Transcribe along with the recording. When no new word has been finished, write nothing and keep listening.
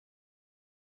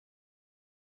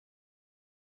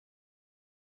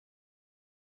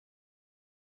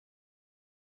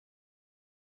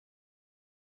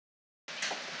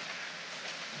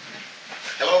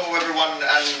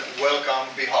welcome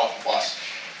on behalf of us.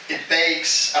 It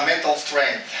takes a mental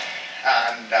strength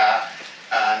and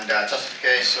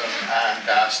justification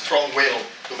and strong will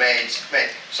to make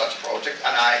such a project,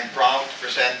 and I'm proud to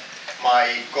present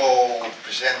my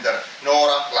co-presenter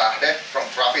Noora Lähde from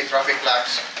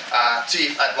Trafi-Tilaajavastuu,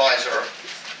 Chief Advisor.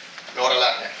 Noora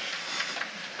Lähde.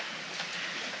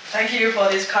 Thank you for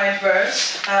these kind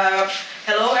words.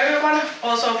 Hello everyone,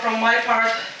 also from my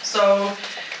part. So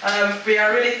we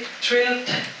are really thrilled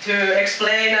to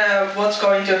explain what's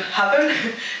going to happen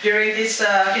during this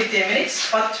 15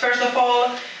 minutes. But first of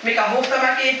all, Mika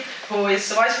Huhtamäki, who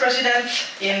is Vice President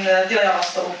in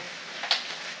Tilaajavastuu.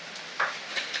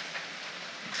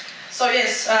 So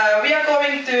yes, we are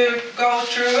going to go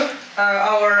through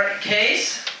our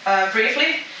case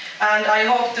briefly, and I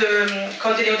hope to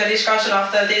continue the discussion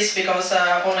after this because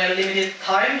only a limited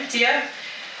time here.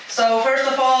 So first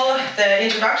of all, the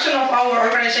introduction of our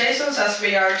organizations, as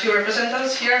we are two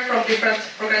representatives here from different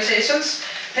organizations.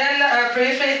 Then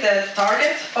briefly the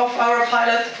target of our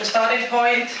pilot, the starting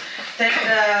point, then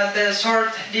the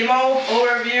short demo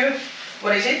overview,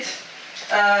 what is it?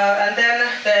 And then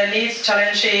the needs,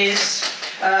 challenges,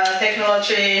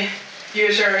 technology,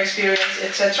 user experience,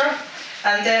 etc.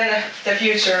 And then the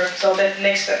future, so the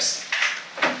next steps.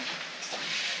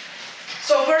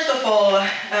 So first of all,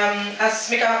 as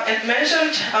Mika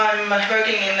mentioned, I'm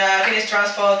working in Finnish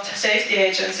Transport Safety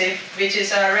Agency, which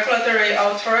is a regulatory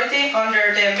authority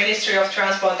under the Ministry of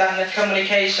Transport and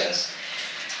Communications.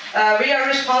 We are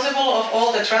responsible of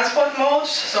all the transport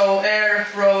modes, so air,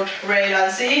 road, rail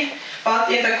and sea,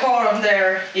 but in the core of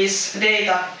there is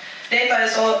data. Data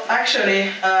is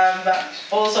actually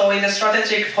also in the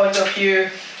strategic point of view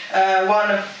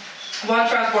one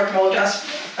transport mode as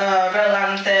well,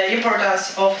 and the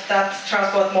importance of that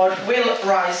transport mode will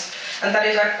rise, and that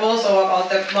is also about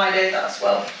the MyData as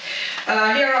well.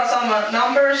 Here are some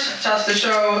numbers just to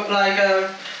show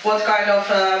what kind of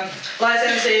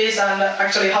licenses and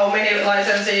actually how many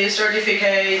licenses,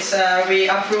 certificates we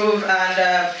approve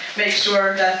and make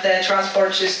sure that the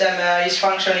transport system is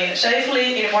functioning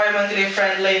safely, environmentally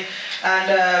friendly, and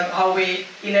how we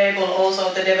enable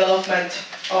also the development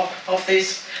of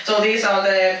this. So these are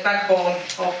the backbone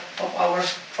of our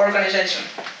organization.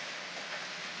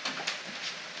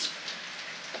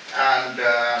 And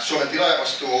Suomen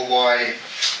Tilaajavastuu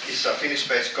is a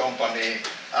Finnish-based company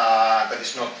that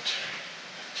is not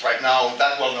right now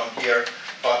that well known here,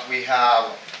 but we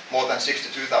have more than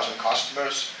 62,000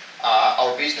 customers.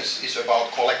 Our business is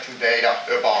about collecting data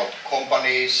about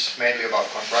companies, mainly about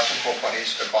construction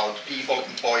companies, about people,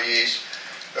 employees,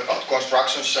 about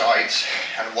construction sites,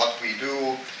 and what we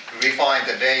do, we refine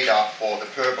the data for the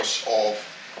purpose of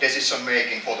decision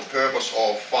making, for the purpose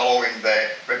of following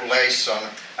the regulation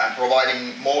and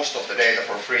providing most of the data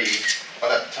for free.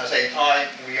 But at the same time,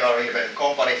 we are an independent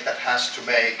company that has to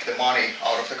make the money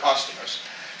out of the customers.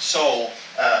 So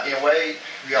in a way,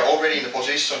 we are already in the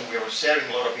position, we are sharing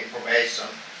a lot of information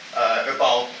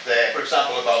about for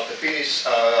example, about the Finnish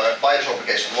buyer's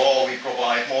obligation law. We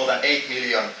provide more than 8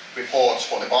 million reports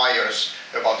for the buyers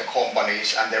about the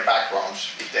companies and their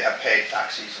backgrounds, if they have paid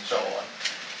taxes and so on.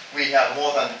 We have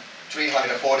more than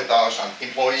 340,000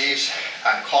 employees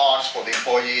and cards for the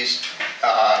employees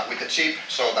with the chip,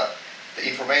 so that the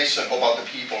information about the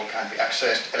people can be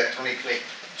accessed electronically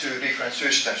to different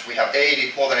systems. We have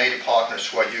more than 80 partners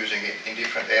who are using it in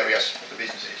different areas of the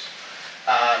businesses.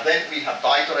 Then we have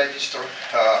title register,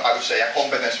 I would say a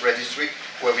competence registry,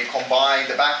 where we combine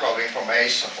the background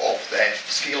information of the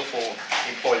skillful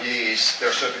employees,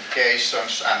 their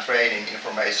certifications and training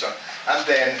information, and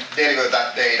then deliver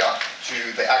that data to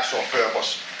the actual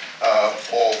purpose of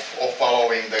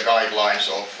following the guidelines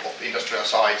of industrial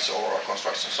sites or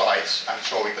construction sites, and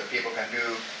showing that people can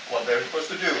do what they're supposed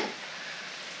to do.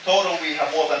 Total, we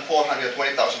have more than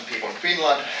 420,000 people in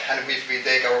Finland, and if we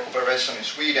take our cooperation in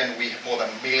Sweden, we have more than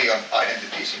 1 million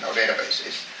identities in our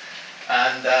databases.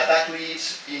 And that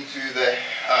leads into the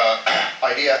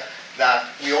idea that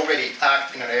we already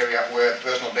act in an area where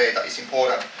personal data is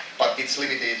important, but it's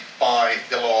limited by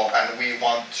the law, and we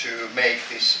want to make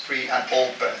this free and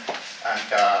open and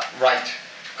right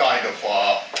kind of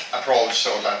approach,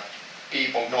 so that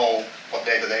people know what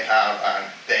data they have and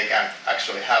they can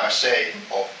actually have a say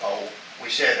of how we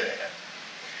share the data.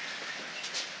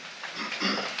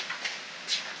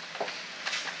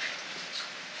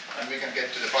 And we can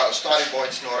get to the pilot starting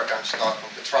points. Noora can start from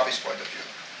the Trafi's point of view.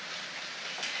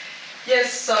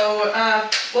 Yes, so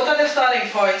what are the starting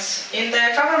points? In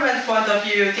the government point of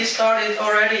view, this started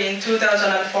already in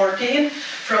 2014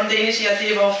 from the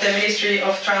initiative of the Ministry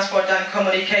of Transport and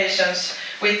Communications,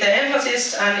 with the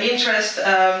emphasis and interest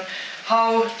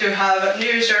how to have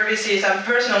new services and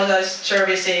personalized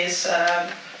services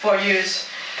for use.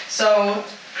 So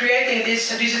creating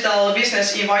this digital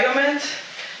business environment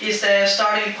is the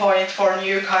starting point for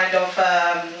new kind of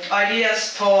ideas,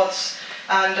 thoughts,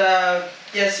 and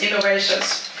yes,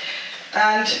 innovations.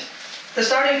 And the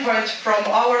starting point from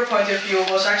our point of view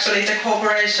was actually the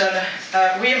cooperation.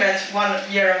 We met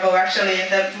 1 year ago actually in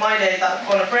the MyData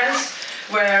conference,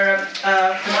 where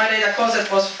the MyData concept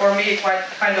was for me quite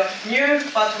kind of new,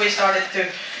 but we started to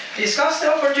discuss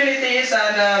the opportunities,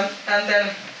 and then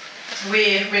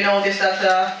we noticed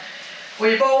that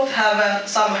we both have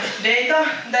some data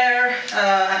there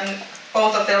in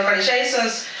both of the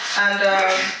organizations, and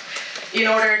in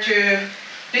order to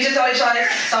digitalize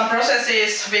some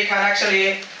processes, we can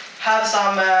actually have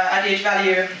some added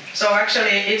value. So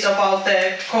actually it's about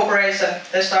the cooperation,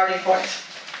 the starting point.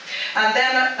 And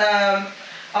then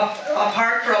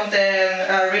apart from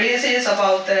the releases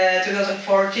about the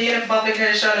 2014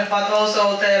 publication, but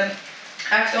also the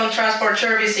Act on Transport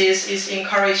Services is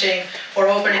encouraging for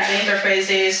opening the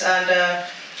interfaces and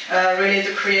really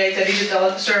to create the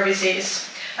digital services.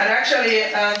 And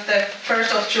actually, the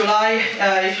 1st of July,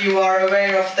 if you are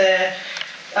aware of the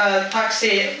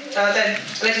the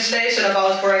legislation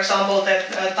about, for example, the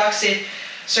taxi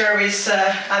service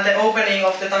and the opening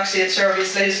of the taxi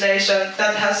service legislation,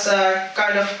 that has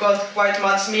kind of got quite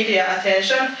much media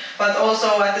attention, but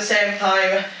also at the same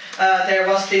time there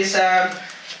was this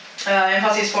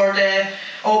emphasis for the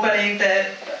opening the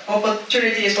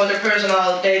opportunities for the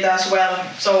personal data as well.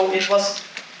 So it was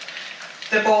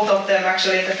the both of them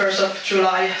actually the 1st of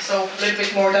July, so a little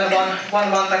bit more than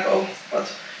one month ago,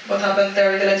 what happened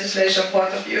there in the legislation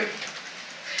point of view.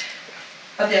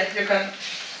 But yeah, you can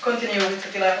continue with the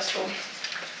Tilaajavastuu.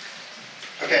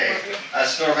 Okay,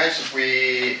 as Noora mentioned,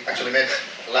 we actually met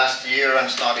last year and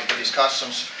started the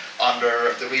discussions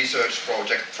under the research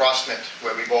project TrustNet,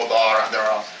 where we both are, and there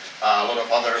are a lot of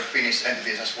other Finnish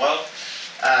entities as well.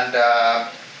 And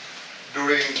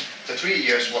during the 3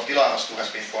 years what Tilaajavastuu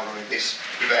has been following this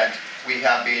event, we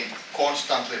have been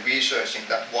constantly researching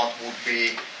that what would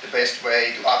be the best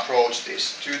way to approach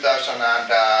this.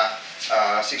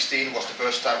 2016 was the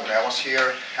first time when I was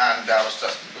here, and I was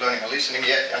just learning and listening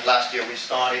yet, and last year we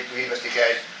started to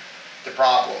investigate the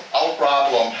problem. Our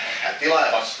problem at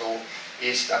Tilaajavastuu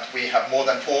is that we have more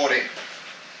than 40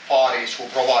 parties who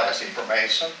provide us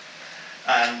information.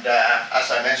 And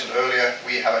as I mentioned earlier,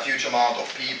 we have a huge amount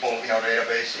of people in our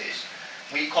databases.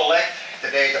 We collect the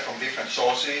data from different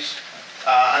sources,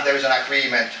 and there is an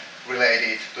agreement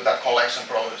related to that collection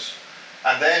process.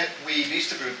 And then we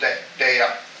distribute the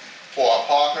data for our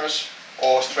partners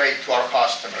or straight to our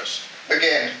customers.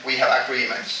 Again, we have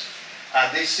agreements.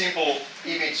 And this simple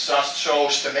image just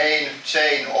shows the main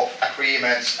chain of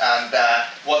agreements and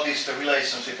what is the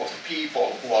relationship of the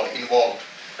people who are involved.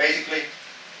 Basically,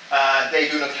 they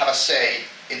do not have a say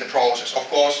in the process. Of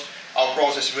course, our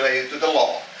process is related to the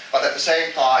law, but at the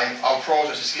same time, our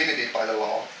process is limited by the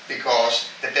law because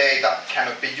the data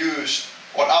cannot be used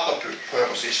on other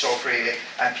purposes so freely,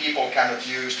 and people cannot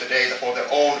use the data for their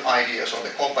own ideas, or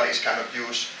the companies cannot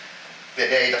use the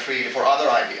data freely for other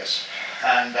ideas.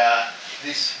 And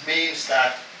this means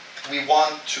that we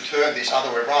want to turn this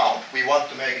other way around. We want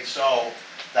to make it so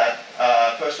that,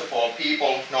 first of all,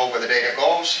 people know where the data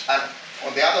goes, and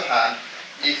on the other hand,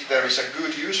 if there is a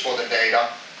good use for the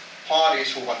data,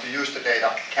 parties who want to use the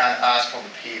data can ask from the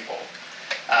people.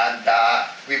 And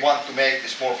we want to make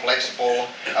this more flexible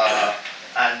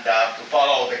and to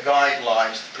follow the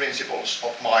guidelines, the principles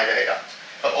of MyData.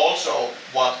 But also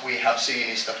what we have seen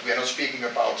is that we are not speaking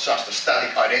about just a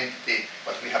static identity,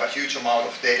 but we have a huge amount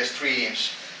of data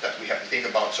streams that we have to think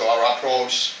about. So our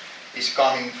approach is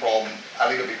coming from a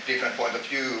little bit different point of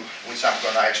view, which I'm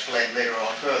going to explain later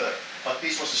on further. But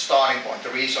this was the starting point, the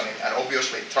reasoning, and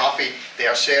obviously Trafi, they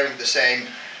are sharing the same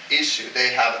issue. They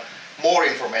have more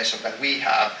information than we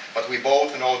have, but we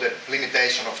both know the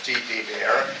limitation of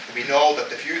GDPR. We know that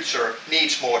the future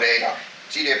needs more data.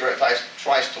 GDPR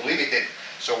tries to limit it,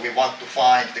 so we want to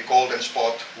find the golden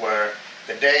spot where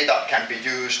the data can be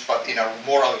used, but in a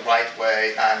morally right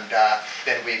way, and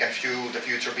then we can fuel the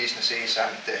future businesses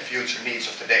and the future needs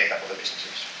of the data for the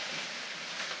businesses.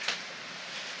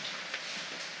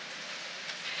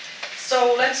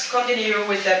 So let's continue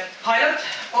with the pilot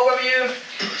overview.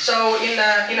 So in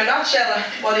a nutshell,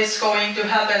 what is going to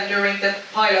happen during the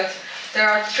pilot? There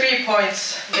are 3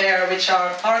 points there which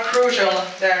are crucial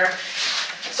there.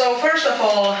 So first of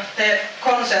all, the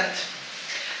consent.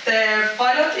 The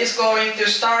pilot is going to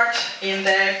start in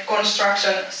the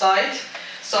construction site.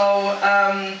 So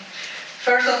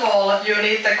first of all, you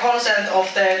need the consent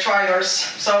of the drivers.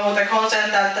 So the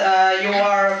consent that you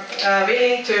are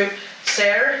willing to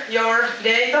share your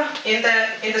data in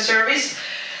the service,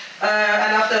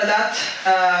 and after that,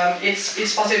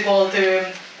 it's possible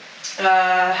to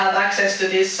have access to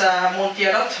this mun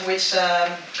tiedot, which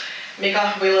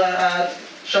Mika will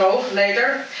show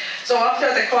later. So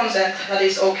after the consent, that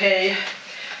is okay,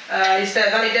 is the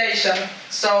validation.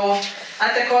 So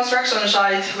at the construction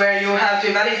site where you have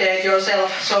to validate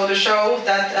yourself, so to show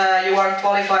that you are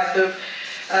qualified to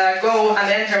go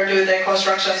and enter to the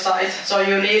construction site. So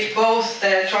you need both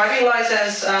the driving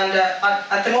license and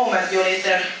at the moment you need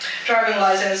the driving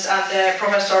license and the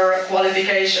professor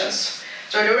qualifications.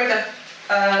 So during the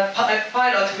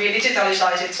pilot we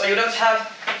digitalize it, so you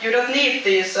don't need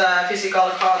these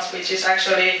physical cards, which is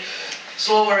actually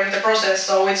slower in the process.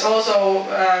 So it's also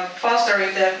faster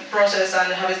in the process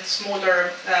and have a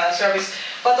smoother service.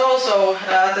 But also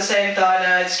at the same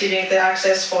time it's giving the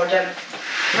access for the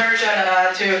person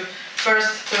to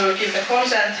first to give the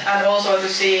consent and also to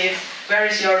see where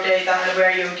is your data and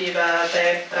where you give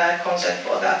the consent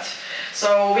for that.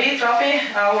 So we, Trafi,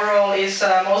 our role is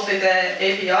mostly the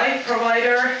API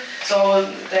provider, so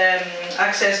the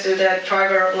access to the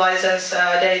driver license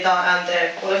data and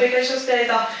the qualifications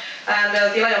data. And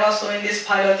Tilaajavastuu in this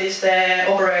pilot is the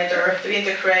operator to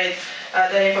integrate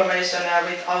the information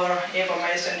with our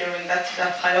information during that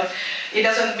pilot. It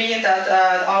doesn't mean that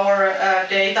our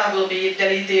data will be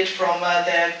deleted from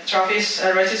the Trafi's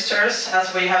registers,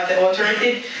 as we have the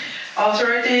authority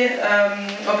obligations,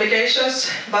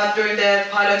 but during the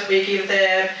pilot we give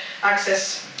the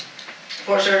access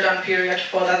for a certain period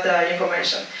for that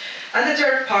information. And the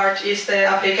third part is the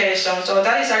application, so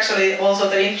that is actually also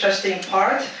the interesting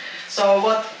part. So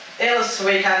what else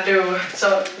we can do?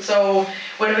 So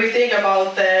when we think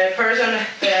about the person,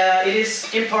 it is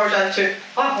important to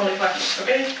only 5,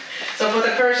 okay. So for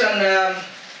the person,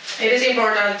 it is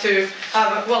important to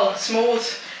have smooth,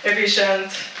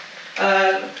 efficient.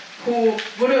 Who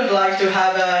wouldn't like to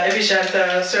have an efficient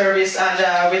service and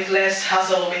with less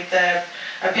hassle with the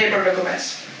paper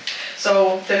documents?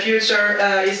 So the future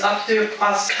is up to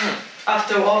us, up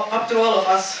to all of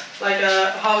us, like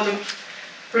how to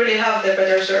really have the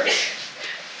better service.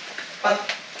 But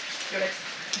you next.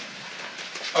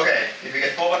 Okay, if we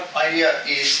get forward, idea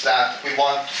is that we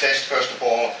want to test first of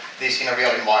all this in a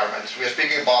real environment. We are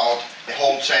speaking about the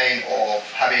whole chain of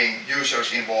having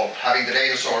users involved, having the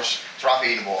data source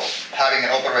Trafi involved, having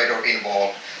an operator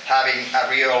involved, having a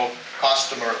real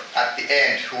customer at the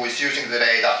end who is using the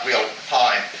data real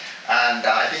time. And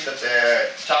I think that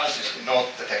the challenge is not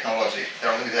the technology, there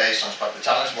are limitations, but the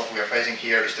challenge what we are facing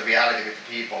here is the reality with the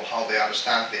people, how they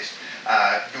understand this.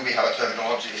 Do we have a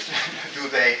terminology? Do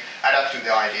they adapt to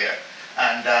the idea?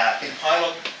 And in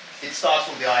pilot, it starts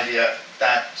from the idea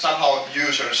that somehow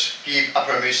users give a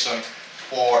permission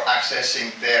for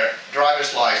accessing their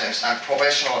driver's license and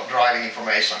professional driving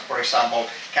information. For example,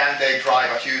 can they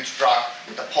drive a huge truck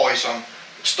with a poison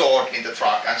stored in the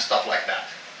truck and stuff like that.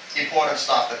 Important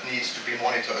stuff that needs to be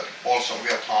monitored also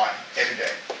real time, every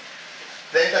day.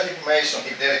 Then that information,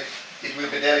 it will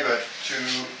be delivered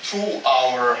through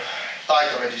our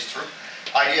title register.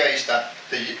 Idea is that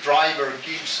the driver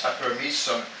gives a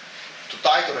permission to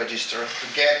title register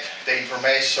to get the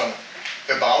information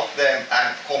about them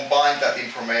and combine that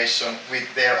information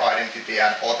with their identity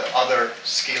and other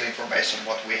skill information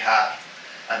what we have.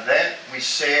 And then we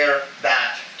share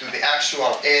that to the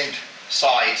actual end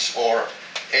sites or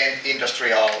end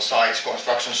industrial sites,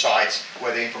 construction sites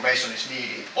where the information is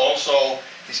needed. Also,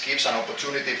 this gives an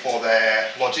opportunity for the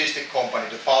logistic company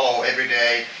to follow every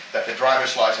day that the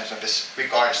driver's license and the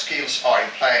required skills are in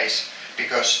place,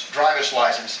 because driver's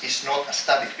license is not a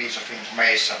static piece of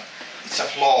information, it's a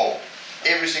flow.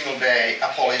 Every single day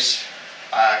a police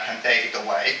can take it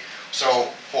away. So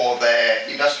for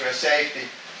the industrial safety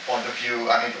point of view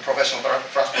and in the professional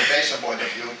transportation point of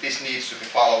view, this needs to be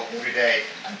followed every day,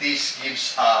 and this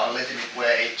gives a legitimate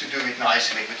way to do it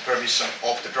nicely with permission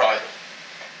of the driver.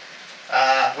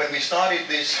 When we started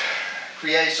this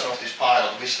creation of this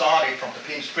pilot, we started from the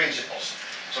principles.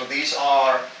 So these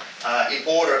are in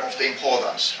order of the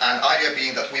importance, and idea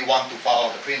being that we want to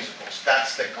follow the principles.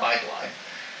 That's the guideline.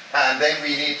 And then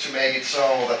we need to make it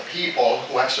so that people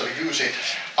who actually use it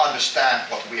understand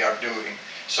what we are doing.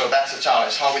 So that's the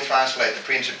challenge, how we translate the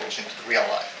principles into the real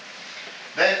life.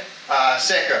 Then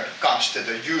second comes to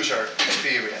the user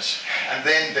experience, and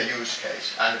then the use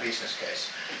case and the business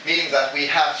case. Meaning that we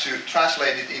have to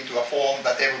translate it into a form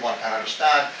that everyone can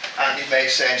understand and it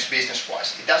makes sense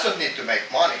business-wise. It doesn't need to make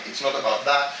money, it's not about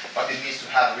that, but it needs to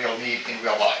have real need in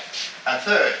real life. And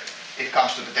third, it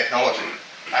comes to the technology.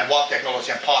 and what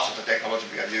technology and parts of the technology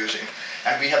we are using.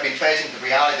 And we have been facing the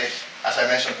reality, as I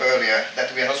mentioned earlier,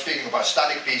 that we are not speaking about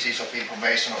static pieces of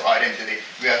information or identity.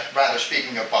 We are rather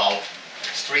speaking about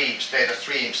streams, data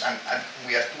streams, and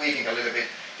we are tweaking a little bit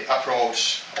the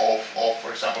approach of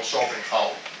for example, solving how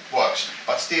it works,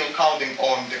 but still counting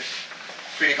on the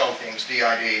critical things,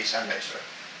 DIDs and laser.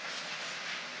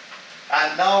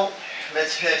 And now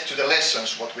let's head to the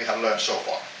lessons, what we have learned so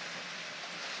far.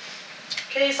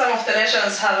 Okay, some of the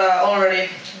lessons have already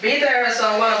been there.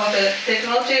 So one of the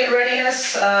technology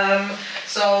readiness.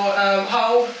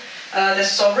 How the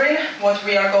sovereign, what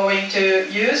we are going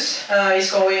to use,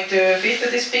 is going to fit to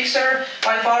this picture.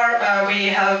 By far, we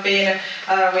have been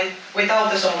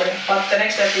without the sovereign, but the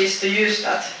next step is to use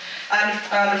that.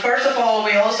 And first of all,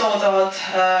 we also thought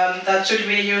that should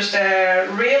we use the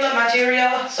real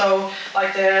material, so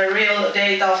like the real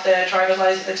data of the driver's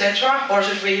license, etc., or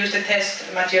should we use the test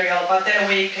material? But then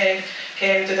we came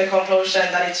to the conclusion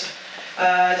that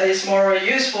it's more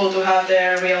useful to have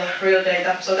the real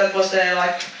data. So that was the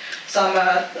some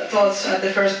thoughts at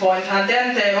the first point. And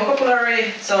then the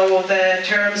vocabulary, so the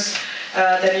terms,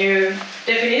 the new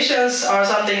definitions are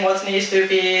something what needs to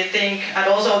be think, and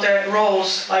also the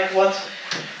roles, like what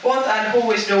and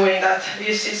who is doing that.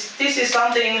 This is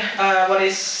something what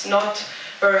is not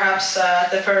perhaps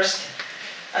the first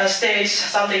stage,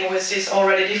 something which is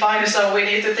already defined, so we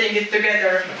need to think it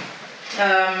together.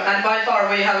 And by far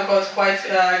we have got quite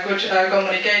good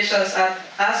communications,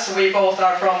 as we both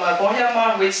are from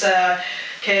Pohjanmaa, which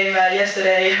came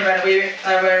yesterday when we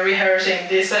were rehearsing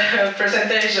this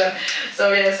presentation.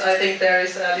 So yes, I think there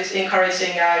is this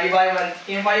encouraging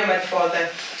environment for the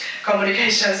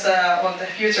communications on the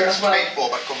future as well.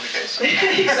 Straightforward communication.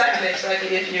 Exactly.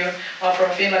 If you are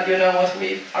from Finland, you know what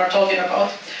we are talking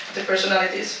about, the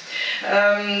personalities.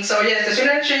 So yes, the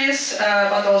synergies,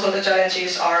 but also the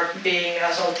challenges are being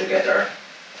solved together.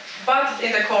 But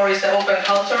in the core is the open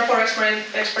culture for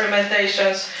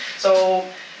experimentations. So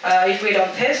if we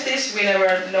don't test this, we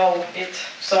never know it.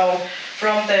 So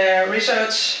from the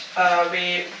research,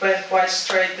 we went quite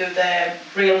straight to the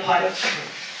real pilot.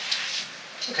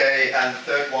 Okay, and the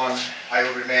third one, I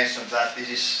already mentioned that this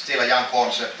is still a young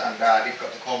concept and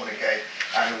difficult to communicate,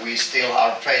 and we still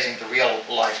are facing the real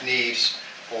life needs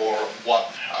for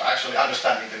what, actually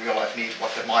understanding the real life needs,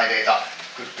 what the MyData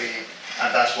could be,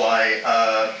 and that's why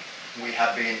we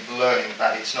have been learning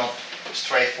that it's not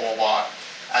straightforward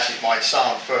as it might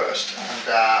sound first, and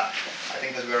I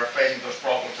think that we are facing those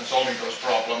problems and solving those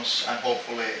problems, and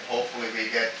hopefully we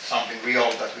get something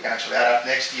real that we can actually adapt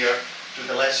next year to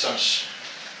the lessons,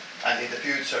 and in the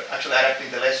future, actually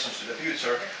adapting the lessons to the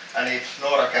future. And if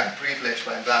Noora can briefly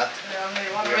explain that.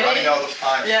 We're running out of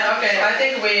time. Yeah, okay. I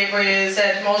think we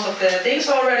said most of the things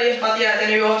already, but yeah, the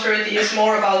new authority is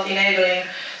more about enabling.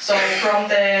 So from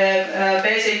the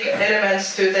basic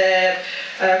elements to the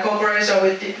cooperation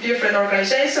with different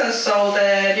organizations. So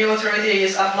the new authority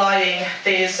is applying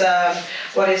these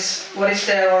what is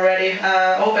there already,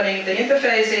 opening the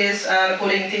interfaces and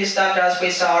putting these standards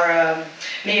which are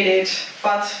needed.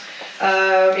 But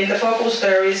in the focus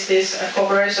there is this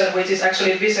cooperation which is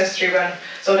actually business driven.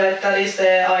 So that is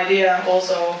the idea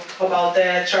also about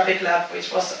the traffic lab,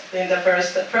 which was in the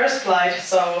first slide.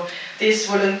 So this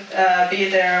wouldn't be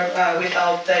there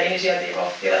without the initiative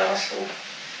of Trafi-Tilaajavastuu.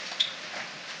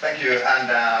 Thank you. And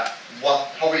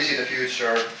how we see the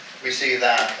future, we see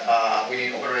that we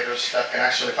need operators that can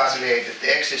actually facilitate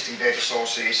the existing data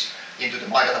sources into the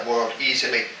MyData world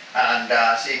easily, and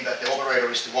seeing that the operator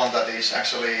is the one that is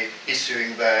actually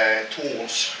issuing the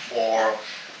tools for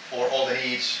all the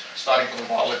needs, starting from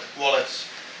the wallets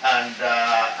and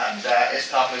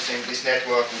establishing this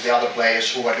network with the other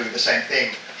players who are doing the same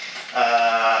thing.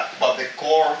 But the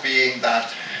core being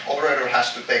that operator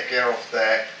has to take care of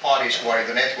the parties who are in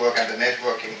the network and the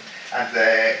networking and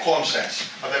the consents,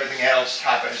 but everything else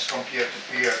happens from peer to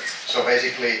peer. So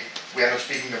basically, we are not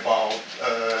speaking about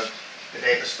the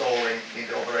data storing in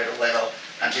the operator level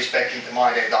and respecting the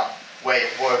MyData way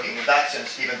of working. In that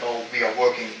sense, even though we are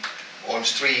working on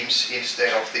streams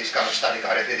instead of these kind of static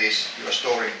identities you are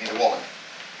storing in the wallet.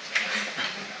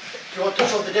 You want to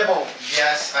show the demo?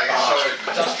 Yes, I can show it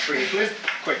just briefly.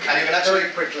 Quickly. And you can actually,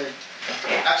 very quickly.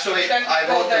 Actually, I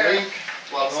wrote the link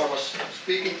while Noora was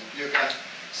speaking. You can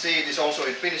see it is also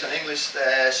in Finnish and English.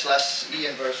 The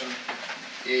 /en version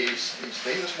is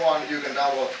the English one. You can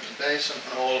download the presentation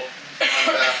and all.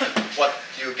 And what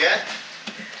you get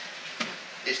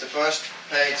is the first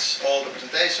page, all the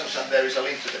presentations, and there is a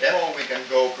link to the demo. We can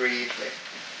go briefly.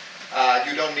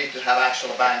 You don't need to have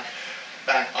actual bank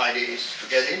IDs to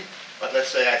get in, but let's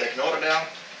say I take Noora down.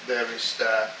 There is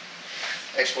the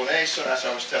explanation, as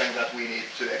I was telling that we need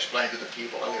to explain to the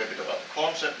people a little bit about the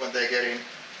concept when they get in,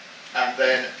 and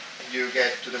then you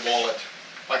get to the wallet.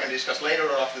 I can discuss later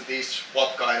on after this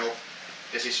what kind of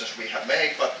decisions we have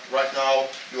made, but right now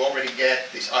you already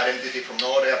get this identity from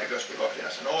Noora because we logged in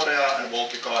as a Noora and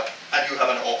Walti card, and you have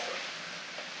an offer.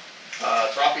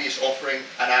 Trafi is offering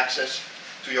an access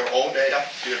to your own data,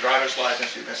 to your driver's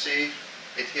license. You can see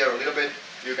it here a little bit.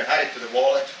 You can add it to the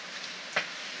wallet.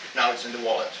 Now it's in the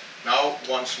wallet. Now,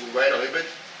 once we wait a little bit,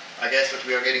 I guess that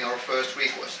we are getting our first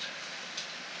request.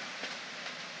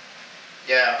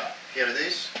 Yeah, here it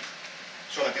is.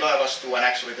 Trafi-Tilaajavastuu, and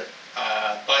actually the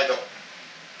title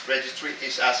registry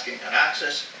is asking an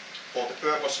access for the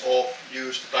purpose of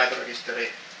use the title registry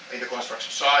in the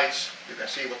construction sites. You can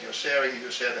see what you're sharing.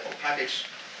 You share the whole package,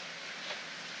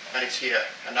 and it's here.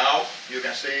 And now you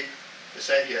can see the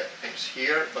same here things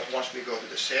here, but once we go to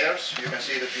the shares, you can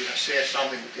see that you have shared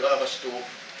something with Tilaajavastuu,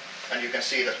 and you can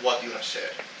see that what you have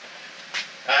shared.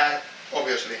 And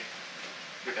obviously,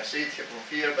 you can see it here from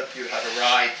here, but you have a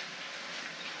right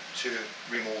to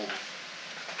remove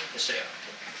the share.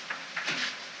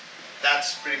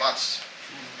 That's pretty much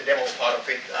the demo part of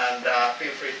it, and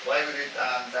feel free to play with it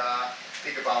and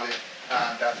think about it.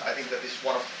 And I think that this is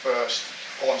one of the first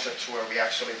concepts where we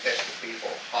actually test with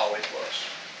people how it works.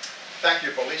 Thank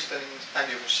you for listening. Thank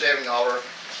you for sharing our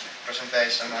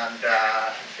presentation. And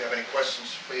if you have any questions,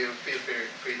 feel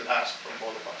free to ask from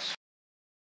both of us.